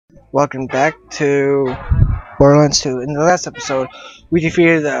Welcome back to Borderlands 2. In the last episode, we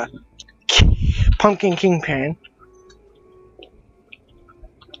defeated the Pumpkin Kingpin.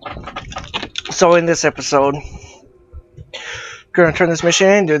 So in this episode, gonna turn this mission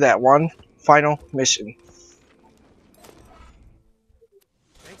in and do that one final mission.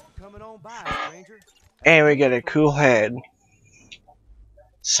 Thanks for coming on by, stranger. And we get a cool head.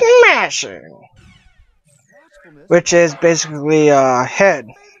 Smashing! Which is basically a head.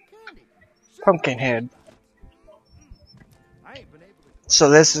 Pumpkin head. So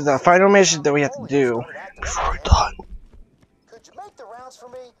this is the final mission that we have to do before we're done. Could you make the rounds for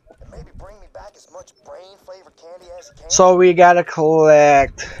me and maybe bring me back as much brain-flavored candy as you can? So we gotta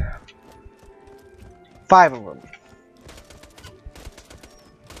collect 5 of them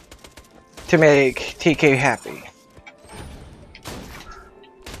to make TK happy.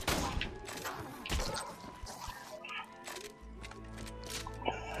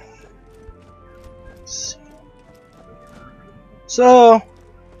 So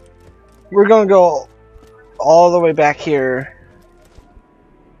we're gonna go all the way back here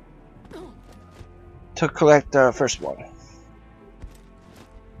to collect the first one.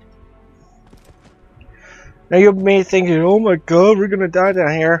 Now you may be thinking, oh my god, we're gonna die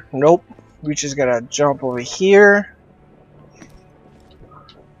down here. Nope. We just gotta jump over here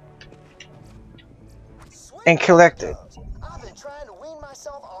and collect it. I've been trying to wean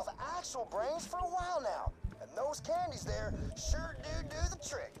myself off actual brains for a while now. And those candies there sure do the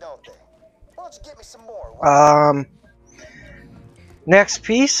trick, don't they? Why don't you get me some more? Next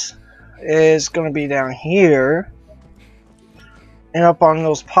piece is gonna be down here and up on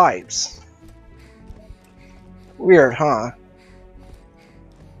those pipes. Weird, huh?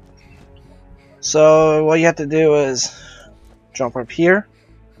 So what you have to do is jump up here.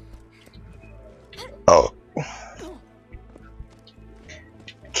 Oh.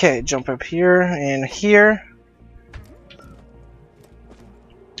 Okay, jump up here and here.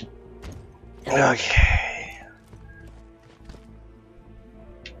 Okay.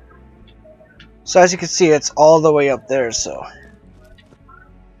 So as you can see, it's all the way up there, so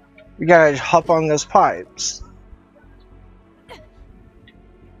we gotta hop on those pipes.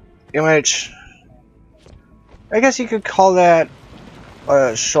 In which, I guess you could call that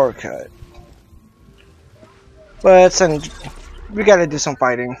a shortcut. But we gotta do some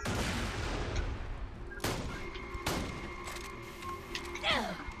fighting.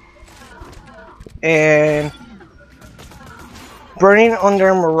 And burning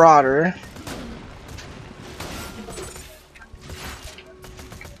under Marauder.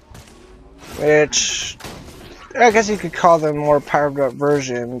 Which I guess you could call them more powered up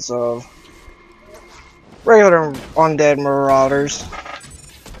versions of regular undead marauders.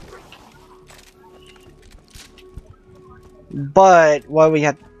 But what we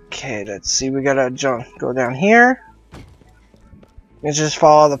have, okay, let's see, we gotta go down here and just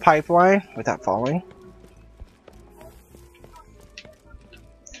follow the pipeline without falling.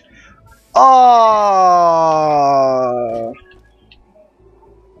 Oh,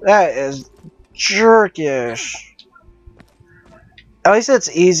 that is jerkish. At least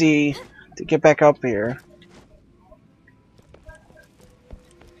it's easy to get back up here.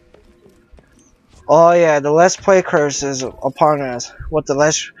 Oh yeah, the Let's Play curse is upon us.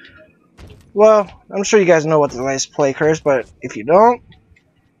 Well, I'm sure you guys know what the Let's Play curse, but if you don't,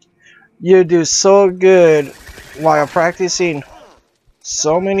 you do so good while practicing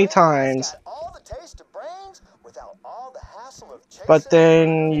so many times, but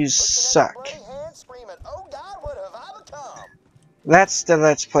then you suck. That's the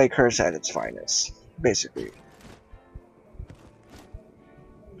Let's Play curse at its finest, basically.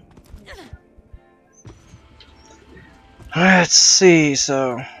 Let's see,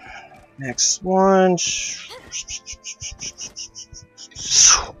 so next one.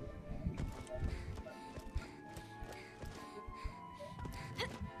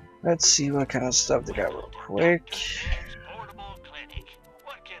 Let's see what kind of stuff they got real quick.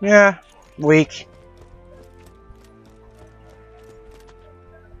 Yeah, weak.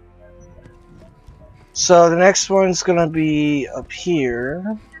 So the next one's gonna be up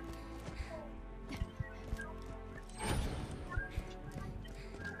here.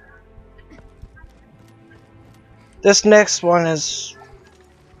 This next one is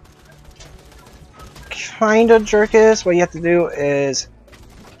kinda jerkish. What you have to do is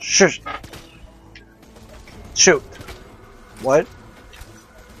shoot. What?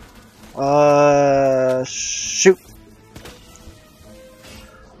 Shoot.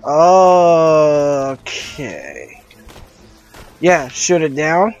 Okay. Yeah, shoot it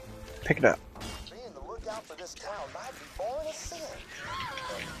down. Pick it up. Being the lookout for this town might be boring as sin.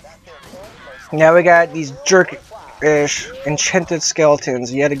 Now we got these jerk-ish enchanted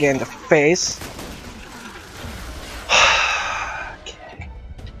skeletons yet again to face. Okay.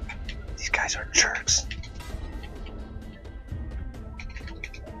 These guys are jerks.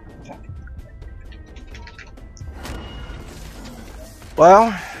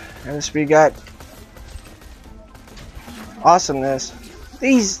 Well, at least we got awesomeness.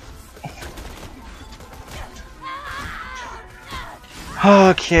 These.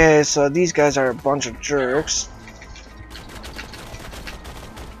 Okay, so these guys are a bunch of jerks.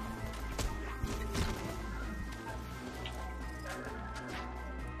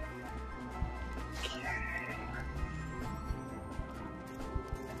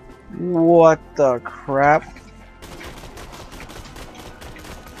 What the crap?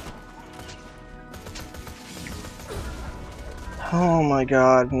 Oh my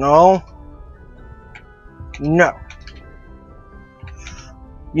god, no. No.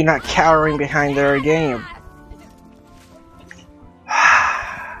 You're not cowering behind there again. You...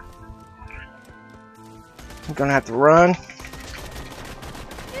 I'm gonna have to run.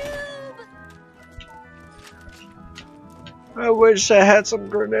 I wish I had some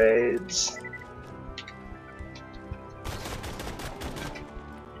grenades.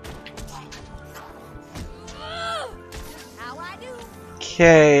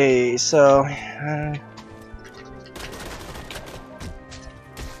 Okay, so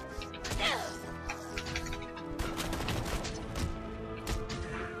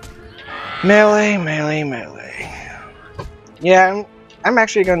melee, melee, melee. Yeah, I'm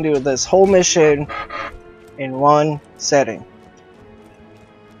actually gonna do this whole mission in one setting.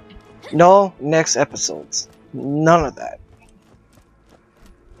 No next episodes. None of that.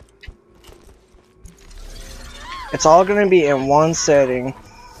 It's all gonna be in one setting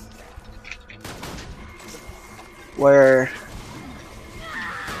where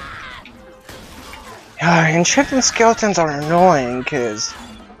enchanted skeletons are annoying because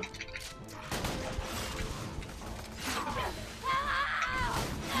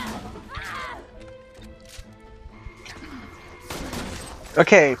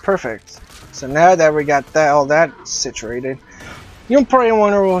okay, perfect. So now that we got that all that situated, you're probably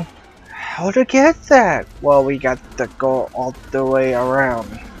wondering how to get that. Well, we got to go all the way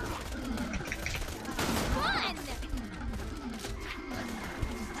around.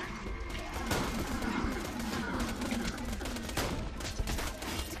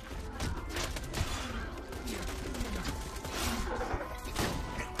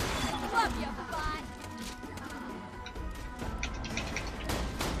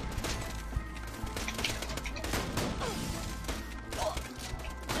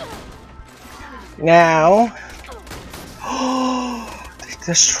 Now, they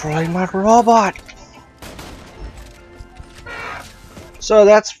destroyed my robot. So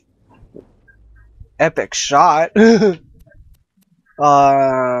that's epic shot. Elemental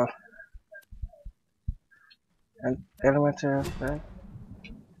effect.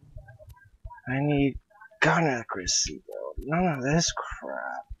 I need gun accuracy though. None of this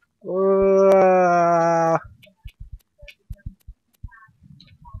crap.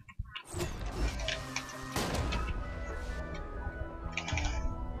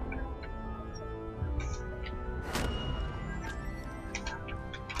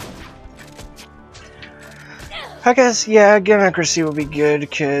 I guess, yeah, gun accuracy would be good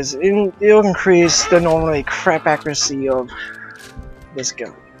because it'll increase the normally crap accuracy of this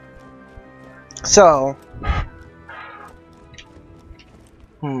gun. So,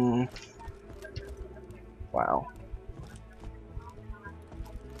 wow.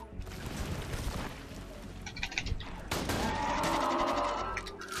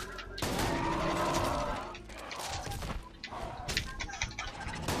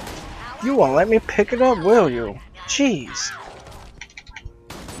 You won't let me pick it up, will you? Jeez.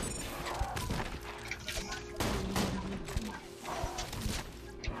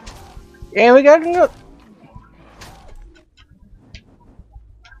 And we got no.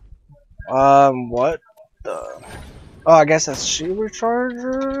 What the? Oh, I guess that's shield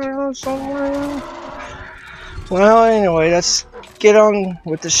recharger or somewhere. Well, anyway, let's get on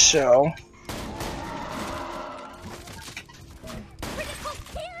with the show.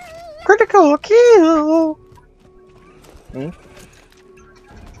 Critical kill!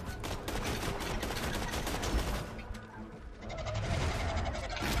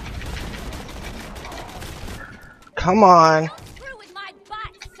 Come on.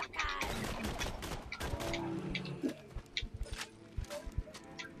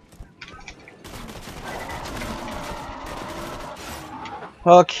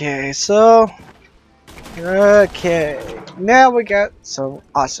 Okay, so okay. Now we got some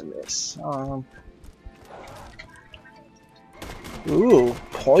awesomeness. Ooh,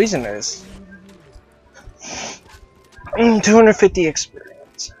 poisonous. 250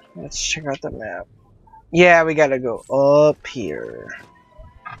 experience. Let's check out the map. Yeah, we gotta go up here.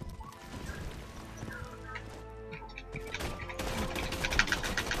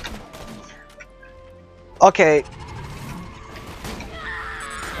 Okay.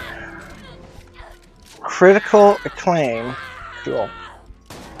 Critical acclaim. Cool.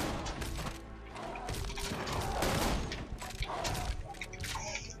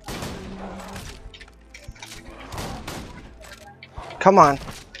 Come on.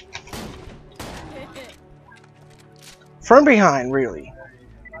 From behind, really.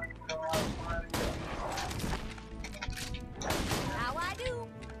 How I do?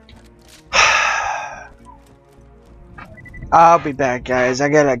 I'll be back, guys. I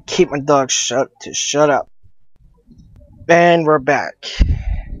gotta keep my dog shut up. And we're back.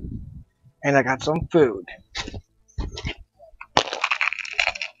 And I got some food.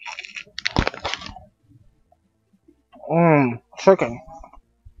 Chicken.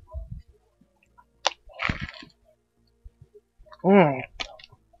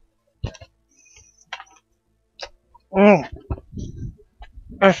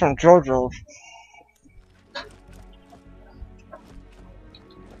 That's some JoJo's.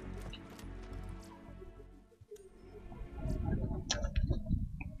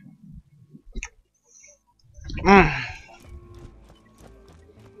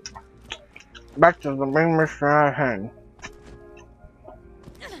 Back to the main mission at hand.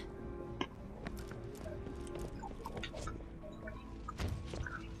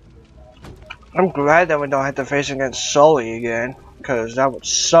 I'm glad that we don't have to face against Sully again, because that would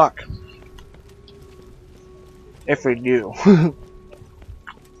suck. If we do.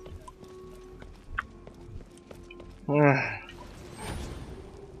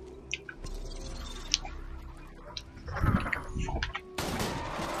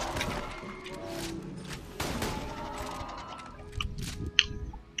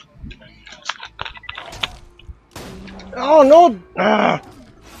 Oh no!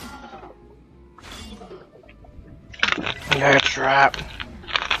 That's trap.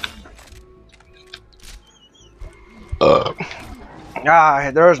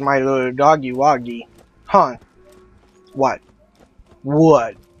 There's my little doggy woggy. Huh? What?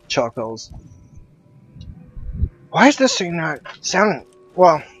 What? Chuckles. Why is this thing not sounding?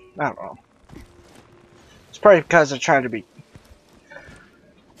 Well, I don't know. It's probably because I try to be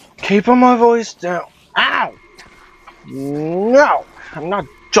keeping my voice down. Ow! No! I'm not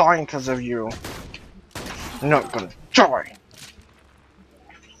dying because of you. I'm not gonna die.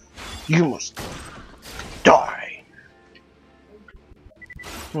 You must die.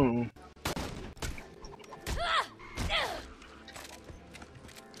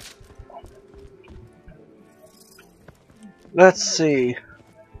 Let's see.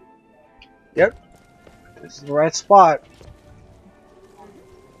 Yep. This is the right spot.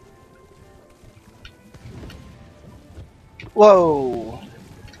 Whoa.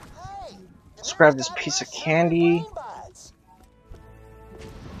 Hey, Let's grab this piece of candy.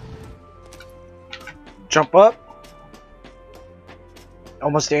 Jump up.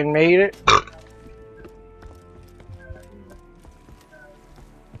 Almost ain't made it.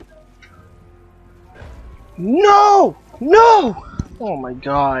 No! No! Oh my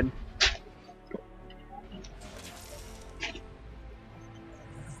god.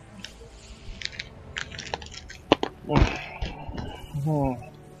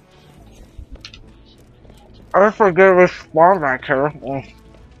 I forget which spawn back here.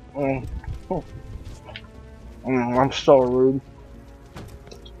 I'm so rude.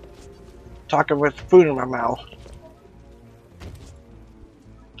 Talking with food in my mouth.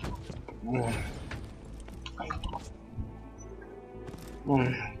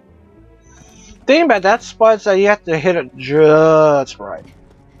 Thing about that spot is that you have to hit it just right.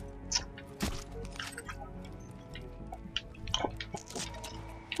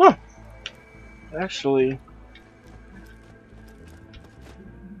 Huh. Actually.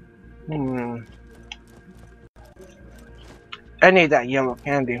 I need that yellow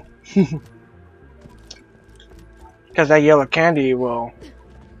candy. Because that yellow candy will...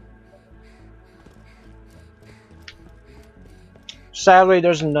 Sadly,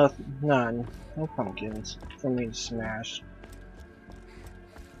 there's none. No pumpkins for me to smash.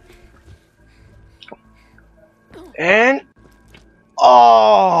 And...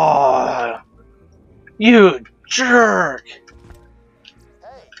 Oh! You jerk!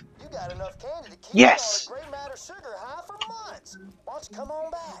 Hey, you got enough candy to keep Yes! you on a gray matter sugar high for months. Why don't you come on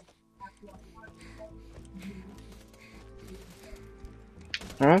back?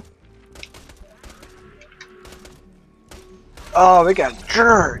 Hmm? Oh, we got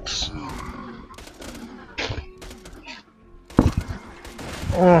jerks.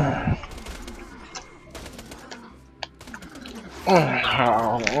 Mm.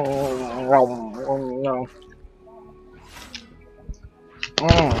 No.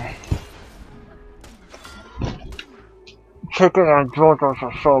 Chicken and Georgias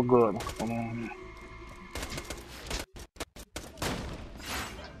are so good.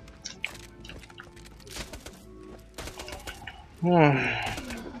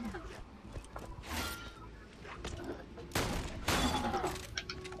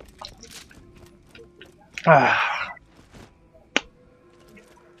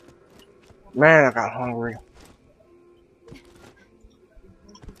 Man, I got hungry.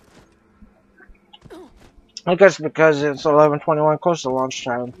 I guess because it's 11:21 close to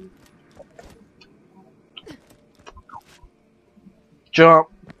lunchtime. Jump.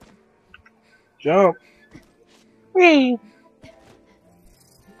 Jump. Whee!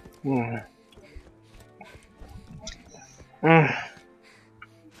 Mm. Mm.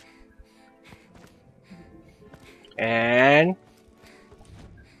 And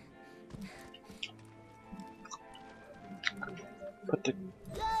put the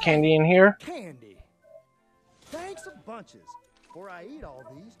candy in here. Candy. Thanks a bunches. Before I eat all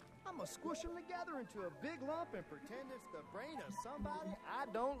these, I'm gonna squish them together into a big lump and pretend it's the brain of somebody I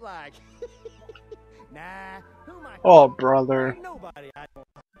don't like. Nah, who am I? Oh, brother. Ain't nobody I don't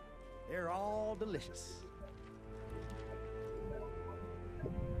like. They're all delicious.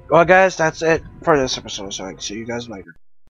 Well, guys, that's it for this episode. So I can see you guys later.